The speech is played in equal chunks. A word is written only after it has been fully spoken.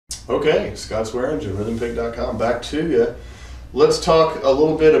Okay, Scott Swearingen, JembeDrum.com, back to you. Let's talk a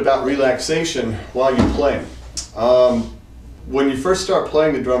little bit about relaxation while you play. When you first start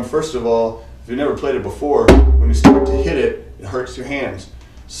playing the drum, first of all, if you've never played it before, when you start to hit it, it hurts your hands.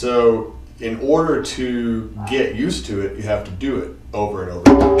 So in order to get used to it, you have to do it over and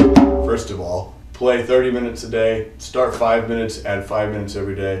over again. First of all, play 30 minutes a day, start 5 minutes, add 5 minutes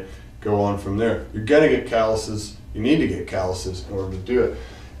every day, go on from there. You're gonna get calluses, you need to get calluses in order to do it.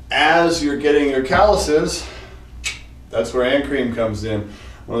 As you're getting your calluses, that's where hand cream comes in.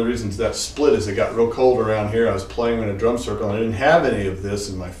 One of the reasons that split is it got real cold around here. I was playing in a drum circle and I didn't have any of this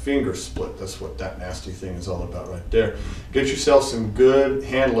and my finger split. That's what that nasty thing is all about right there. Get yourself some good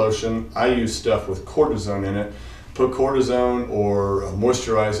hand lotion. I use stuff with cortisone in it. Put cortisone or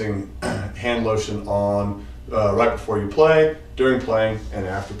moisturizing hand lotion on right before you play, during playing, and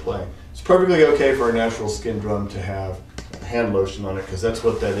after playing. It's perfectly okay for a natural skin drum to have hand lotion on it because that's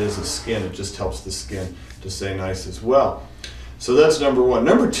what that is skin. It just helps the skin to stay nice as well. So that's number one.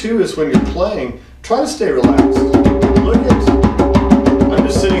 Number two is when you're playing, try to stay relaxed. Look at, I'm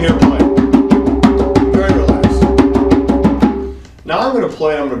just sitting here playing. Very relaxed. Now I'm going to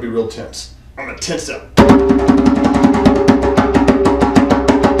play and I'm going to be real tense. I'm going to tense up.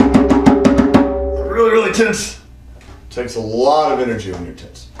 Really tense. It takes a lot of energy when you're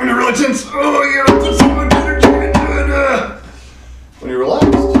tense. When you're really tense, oh, you gotta put so much energy into it. When you're relaxed,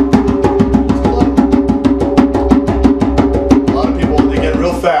 a lot of people, they get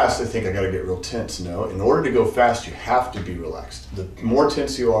real fast, they think I gotta get real tense. No, in order to go fast, you have to be relaxed. The more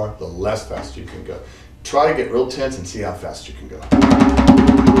tense you are, the less fast you can go. Try to get real tense and see how fast you can go.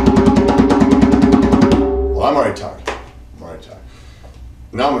 Well, I'm already tired.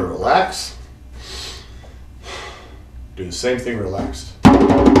 Now I'm gonna relax. Do the same thing relaxed.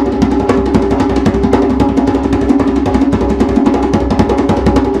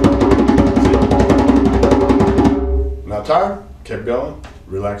 Not tired? Kept going.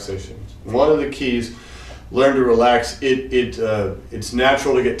 Relaxation. One of the keys, learn to relax. It's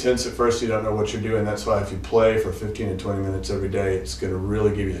natural to get tense at first. You don't know what you're doing. That's why if you play for 15 to 20 minutes every day, it's going to really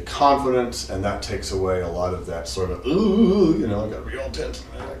give you the confidence, and that takes away a lot of that sort of, ooh, you know, I got to be all tense.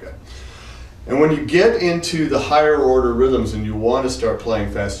 And when you get into the higher order rhythms and you want to start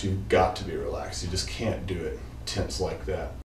playing fast, you've got to be relaxed. You just can't do it tense like that.